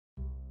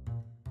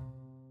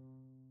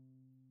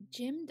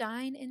Jim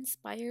Dine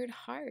inspired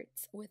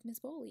hearts with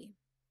Ms.Boley.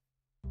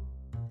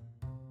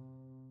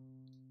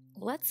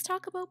 Let's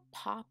talk about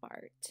pop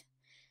art.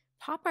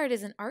 Pop art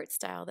is an art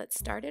style that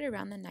started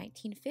around the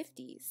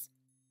 1950s,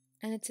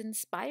 and it's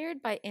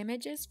inspired by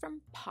images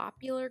from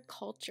popular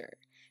culture.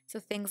 So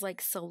things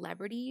like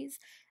celebrities,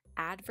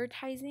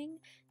 advertising,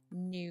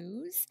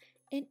 news,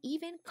 and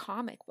even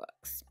comic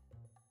books.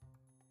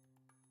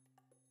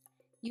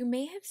 You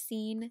may have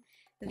seen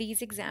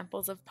these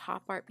examples of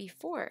pop art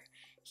before.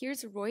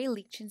 Here's Roy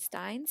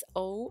Lichtenstein's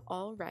Oh,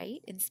 All Right,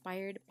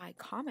 inspired by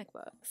comic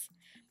books,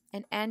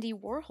 and Andy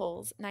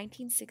Warhol's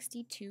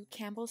 1962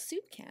 Campbell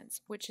soup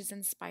cans, which is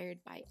inspired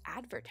by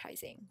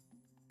advertising.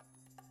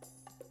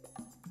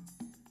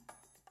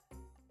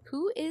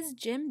 Who is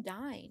Jim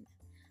Dine?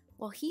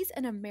 Well, he's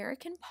an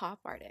American pop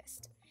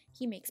artist.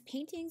 He makes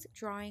paintings,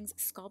 drawings,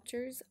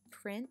 sculptures,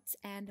 prints,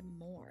 and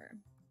more.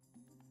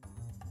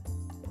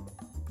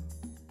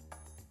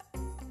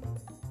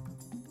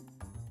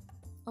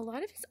 A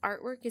lot of his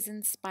artwork is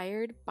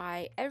inspired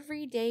by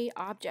everyday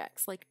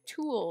objects like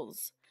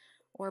tools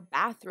or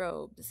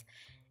bathrobes,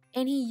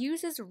 and he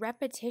uses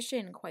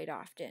repetition quite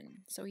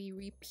often. So he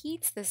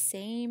repeats the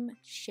same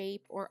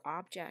shape or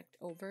object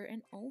over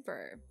and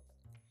over.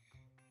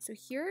 So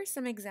here are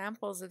some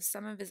examples of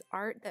some of his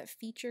art that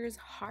features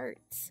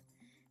hearts.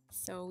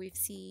 So we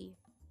see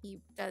he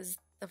does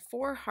the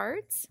 4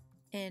 hearts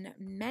in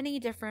many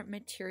different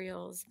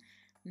materials,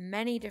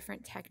 many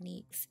different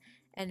techniques,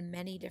 and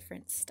many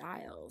different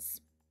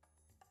styles.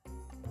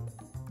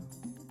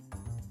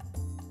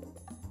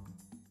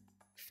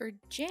 For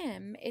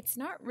Jim, it's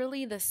not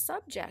really the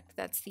subject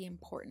that's the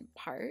important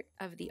part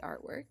of the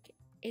artwork,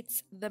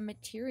 it's the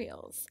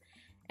materials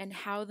and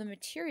how the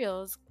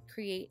materials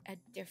create a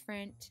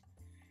different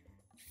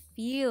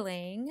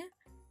feeling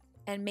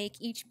and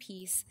make each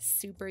piece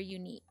super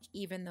unique,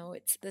 even though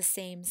it's the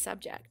same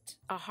subject,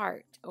 a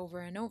heart,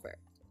 over and over.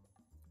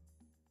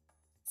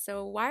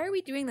 So why are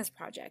we doing this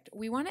project?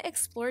 We want to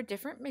explore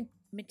different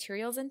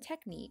materials and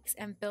techniques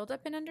and build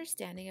up an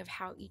understanding of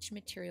how each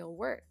material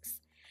works.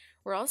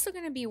 We're also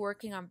going to be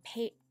working on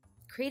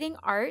creating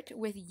art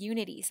with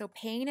unity, so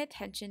paying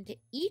attention to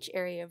each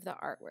area of the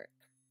artwork.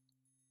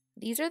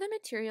 These are the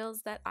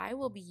materials that I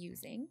will be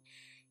using.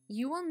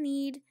 You will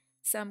need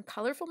some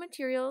colorful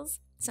materials,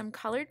 some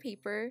colored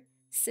paper,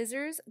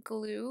 scissors,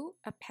 glue,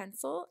 a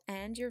pencil,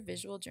 and your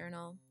visual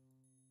journal.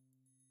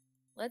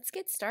 Let's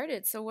get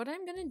started. So what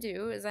I'm going to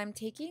do is I'm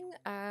taking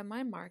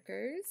my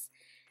markers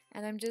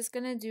and I'm just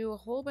going to do a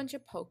whole bunch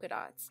of polka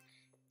dots.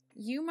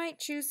 You might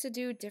choose to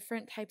do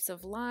different types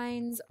of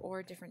lines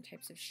or different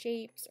types of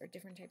shapes or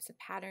different types of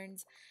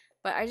patterns,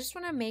 but I just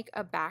want to make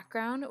a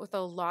background with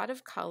a lot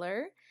of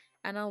color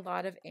and a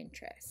lot of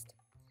interest.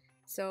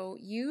 So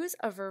use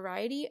a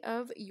variety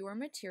of your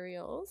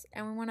materials,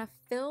 and we want to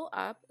fill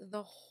up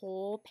the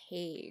whole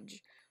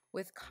page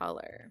with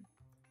color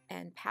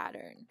and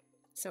pattern.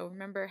 So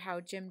remember how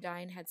Jim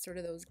Dine had sort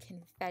of those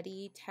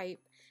confetti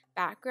type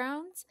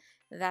backgrounds?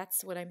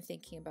 That's what I'm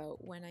thinking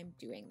about when I'm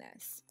doing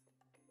this.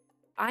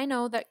 I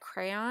know that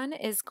crayon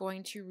is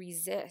going to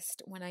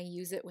resist when I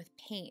use it with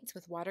paints,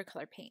 with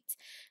watercolor paints.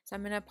 So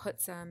I'm going to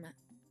put some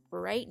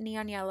bright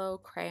neon yellow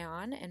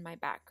crayon in my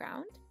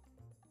background.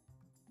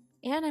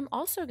 And I'm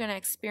also going to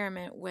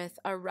experiment with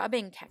a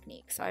rubbing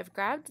technique. So I've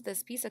grabbed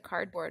this piece of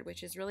cardboard,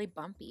 which is really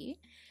bumpy.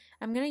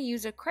 I'm going to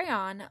use a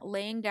crayon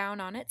laying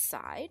down on its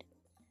side.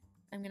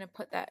 I'm going to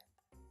put that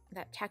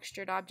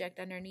textured object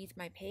underneath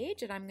my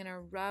page, and I'm going to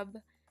rub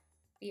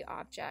the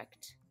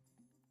object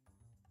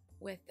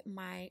with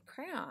my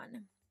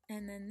crayon.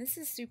 And then this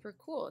is super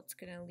cool. It's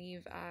going to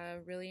leave a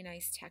really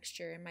nice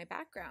texture in my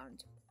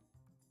background.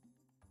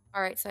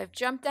 All right, so I've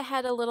jumped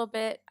ahead a little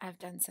bit. I've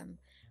done some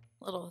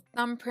little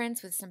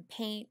thumbprints with some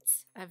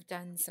paints. I've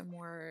done some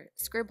more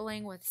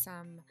scribbling with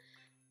some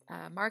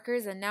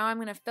markers, and now I'm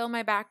going to fill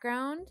my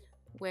background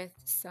with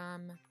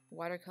some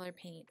watercolor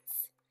paints.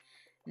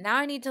 Now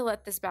I need to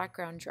let this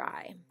background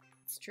dry.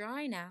 It's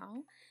dry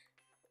now.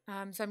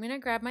 So I'm going to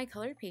grab my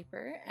colored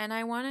paper, and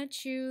I want to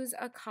choose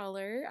a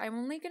color. I'm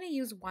only going to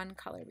use one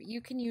color, but you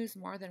can use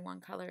more than one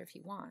color if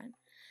you want.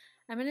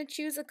 I'm going to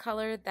choose a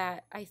color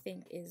that I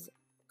think is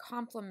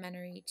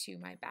complementary to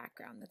my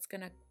background. That's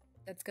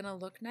going to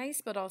look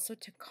nice, but also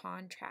to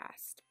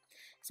contrast.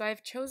 So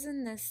I've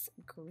chosen this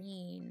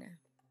green.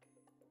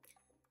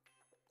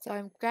 So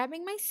I'm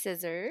grabbing my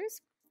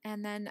scissors,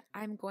 and then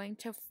I'm going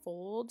to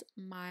fold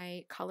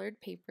my colored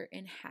paper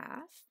in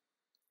half.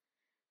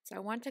 So I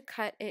want to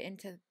cut it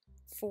into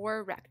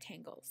 4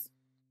 rectangles.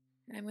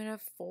 I'm going to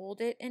fold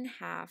it in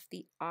half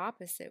the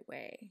opposite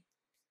way.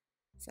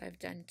 So I've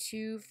done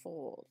 2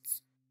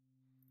 folds.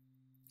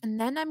 And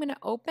then I'm going to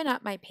open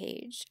up my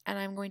page, and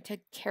I'm going to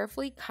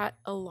carefully cut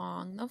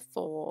along the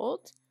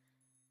fold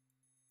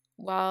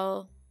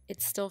while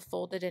it's still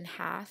folded in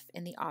half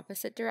in the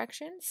opposite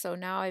direction. So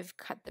now I've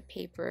cut the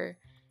paper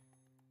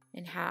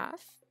in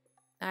half.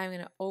 I'm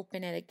going to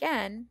open it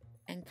again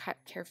and cut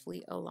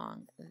carefully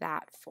along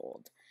that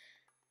fold.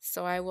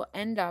 So I will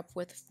end up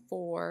with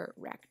 4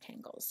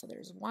 rectangles. So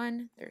there's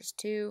 1, there's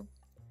 2.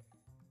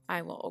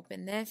 I will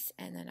open this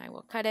and then I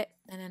will cut it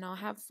and then I'll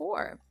have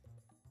 4.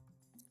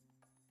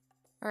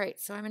 All right,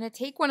 so I'm going to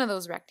take one of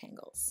those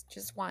rectangles,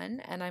 just one,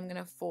 and I'm going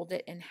to fold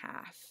it in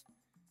half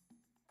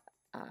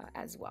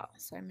as well.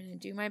 So I'm going to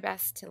do my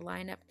best to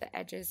line up the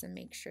edges and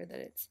make sure that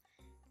it's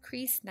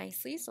creased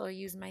nicely. So I'll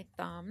use my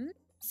thumb.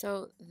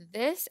 So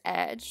this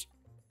edge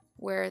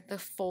where the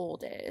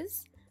fold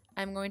is,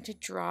 I'm going to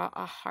draw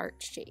a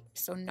heart shape.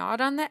 So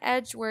not on the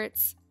edge where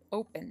it's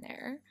open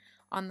there,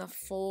 on the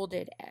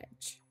folded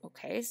edge.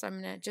 Okay, so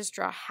I'm going to just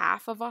draw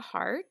half of a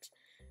heart.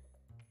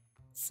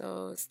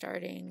 So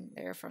starting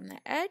there from the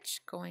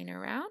edge, going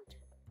around.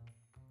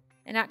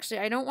 And actually,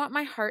 I don't want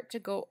my heart to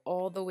go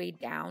all the way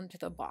down to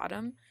the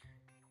bottom.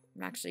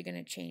 I'm actually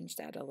going to change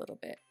that a little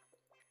bit.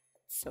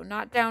 So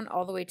not down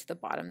all the way to the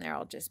bottom there.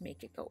 I'll just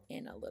make it go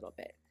in a little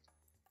bit.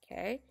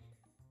 Okay,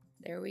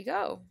 there we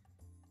go.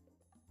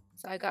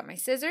 So I got my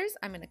scissors.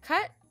 I'm going to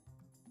cut.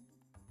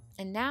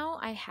 And now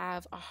I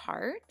have a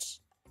heart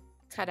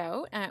cut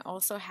out, and I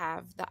also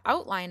have the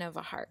outline of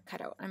a heart cut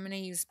out. I'm going to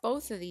use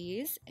both of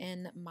these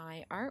in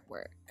my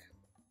artwork.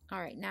 All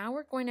right, now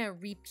we're going to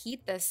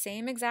repeat the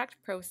same exact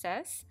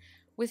process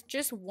with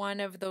just one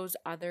of those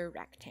other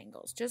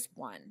rectangles, just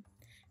one.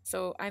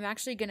 So I'm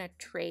actually going to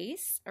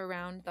trace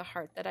around the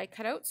heart that I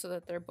cut out so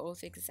that they're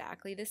both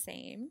exactly the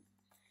same.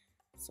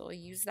 So I'll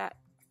use that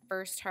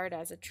first heart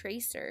as a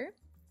tracer,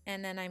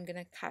 and then I'm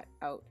going to cut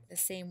out the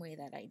same way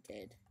that I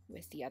did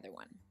with the other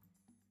one.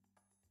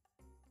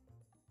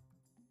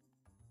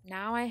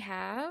 Now I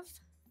have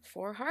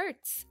 4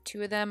 hearts.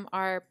 2 of them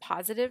are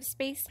positive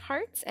space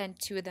hearts and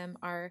 2 of them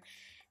are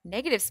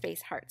negative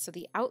space hearts, so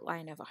the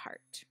outline of a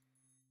heart.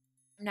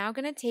 I'm now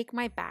going to take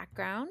my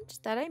background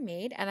that I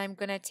made and I'm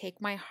going to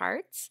take my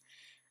hearts.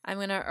 I'm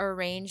going to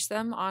arrange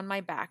them on my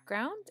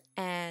background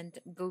and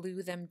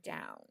glue them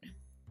down.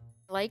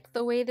 I like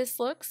the way this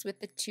looks with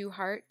the 2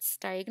 hearts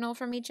diagonal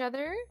from each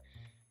other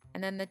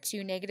and then the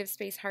 2 negative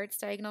space hearts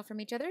diagonal from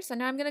each other. So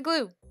now I'm going to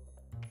glue.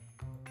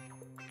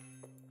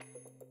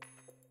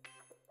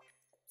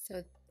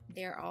 So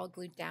they're all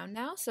glued down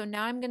now. So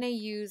now I'm going to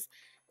use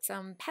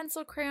some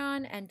pencil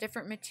crayon and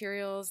different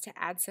materials to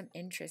add some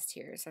interest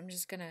here. So I'm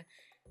just going to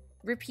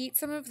repeat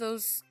some of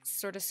those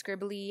sort of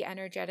scribbly,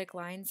 energetic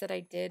lines that I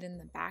did in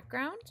the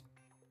background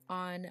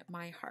on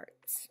my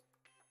hearts.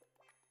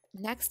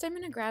 Next, I'm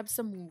going to grab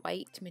some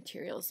white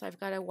materials. So I've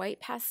got a white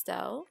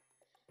pastel,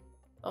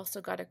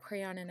 also got a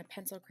crayon and a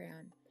pencil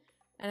crayon.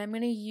 And I'm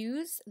going to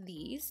use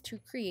these to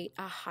create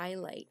a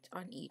highlight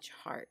on each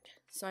heart.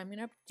 So I'm going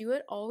to do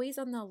it always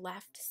on the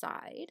left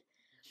side,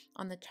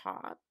 on the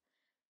top,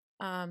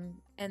 and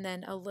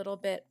then a little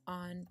bit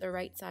on the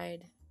right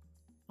side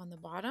on the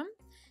bottom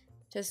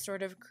to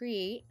sort of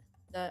create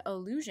the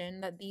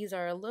illusion that these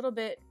are a little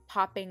bit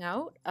popping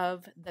out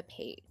of the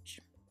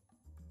page.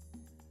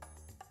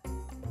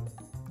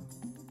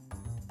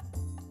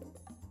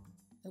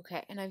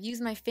 Okay, and I've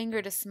used my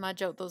finger to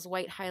smudge out those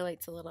white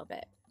highlights a little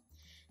bit.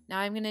 Now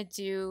I'm going to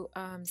do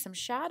some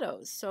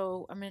shadows.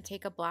 So I'm going to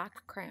take a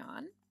black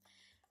crayon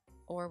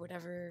or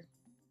whatever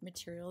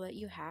material that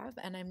you have,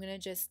 and I'm going to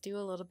just do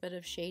a little bit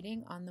of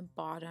shading on the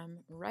bottom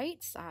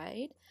right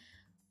side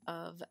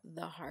of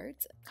the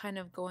heart, kind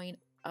of going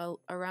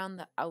around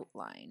the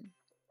outline.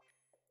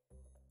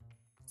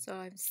 So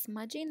I'm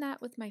smudging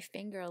that with my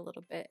finger a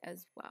little bit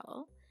as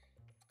well.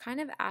 Kind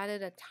of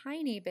added a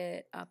tiny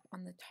bit up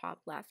on the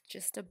top left,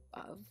 just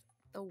above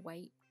the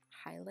white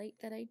highlight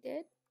that I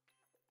did.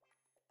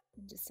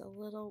 Just a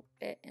little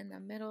bit in the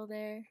middle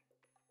there.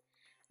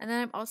 And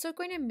then I'm also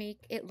going to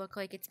make it look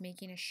like it's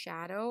making a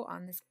shadow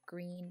on this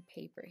green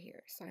paper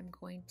here. So I'm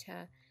going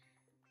to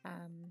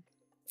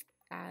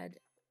add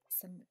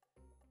some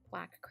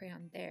black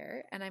crayon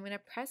there. And I'm going to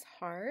press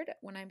hard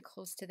when I'm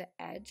close to the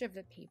edge of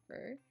the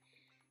paper.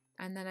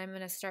 And then I'm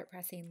going to start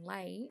pressing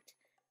light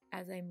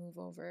as I move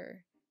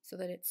over so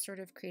that it's sort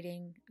of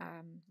creating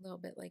a little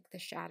bit like the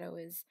shadow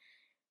is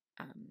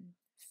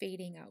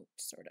fading out,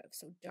 sort of.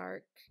 So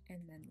dark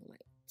and then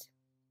light.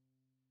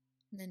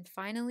 And then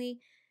finally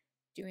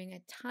doing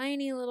a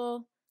tiny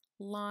little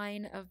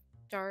line of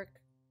dark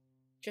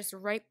just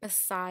right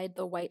beside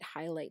the white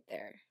highlight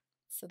there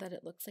so that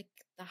it looks like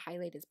the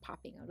highlight is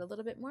popping out a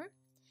little bit more.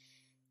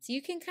 So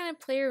you can kind of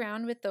play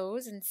around with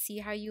those and see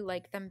how you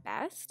like them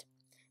best.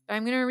 But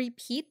I'm going to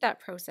repeat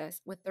that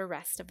process with the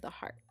rest of the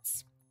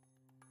hearts.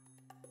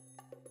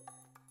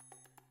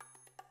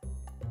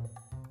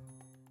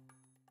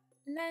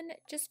 And then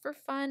just for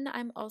fun,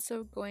 I'm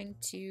also going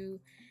to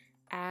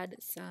add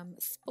some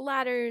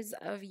splatters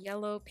of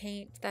yellow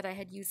paint that I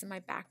had used in my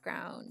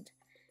background.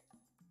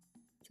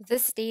 So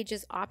this stage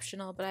is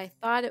optional, but I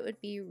thought it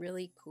would be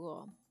really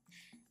cool.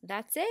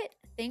 That's it.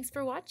 Thanks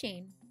for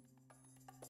watching.